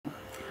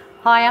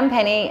Hi, I'm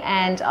Penny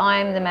and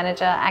I'm the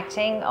Manager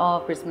Acting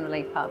of Brisbane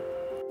Relief Hub.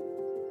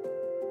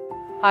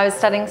 I was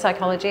studying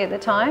psychology at the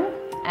time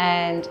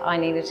and I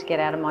needed to get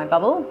out of my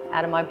bubble,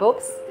 out of my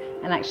books,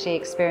 and actually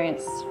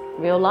experience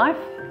real life,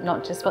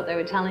 not just what they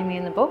were telling me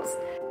in the books.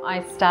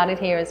 I started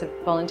here as a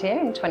volunteer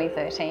in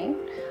 2013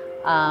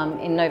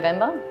 in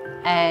November,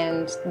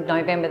 and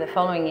November the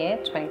following year,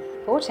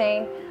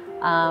 2014,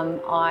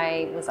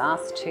 I was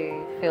asked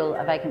to fill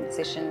a vacant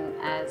position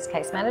as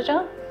case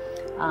manager,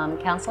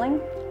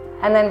 counselling.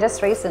 And then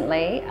just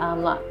recently,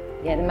 the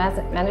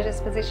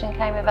manager's position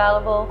came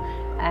available,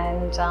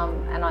 and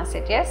I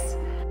said yes.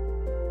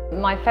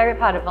 My favourite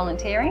part of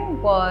volunteering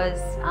was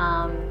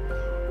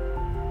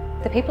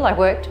the people I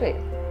worked with.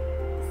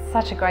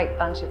 Such a great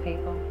bunch of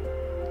people.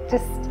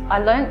 I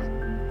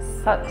learned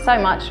so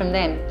much from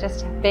them.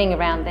 Just being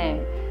around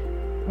them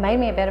made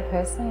me a better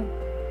person.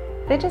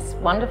 They're just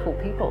wonderful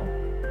people,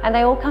 and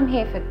they all come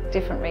here for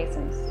different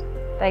reasons.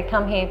 They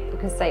come here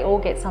because they all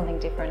get something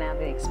different out of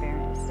the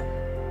experience.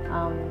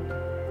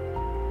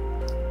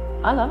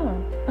 I love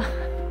them.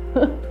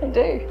 I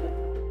do.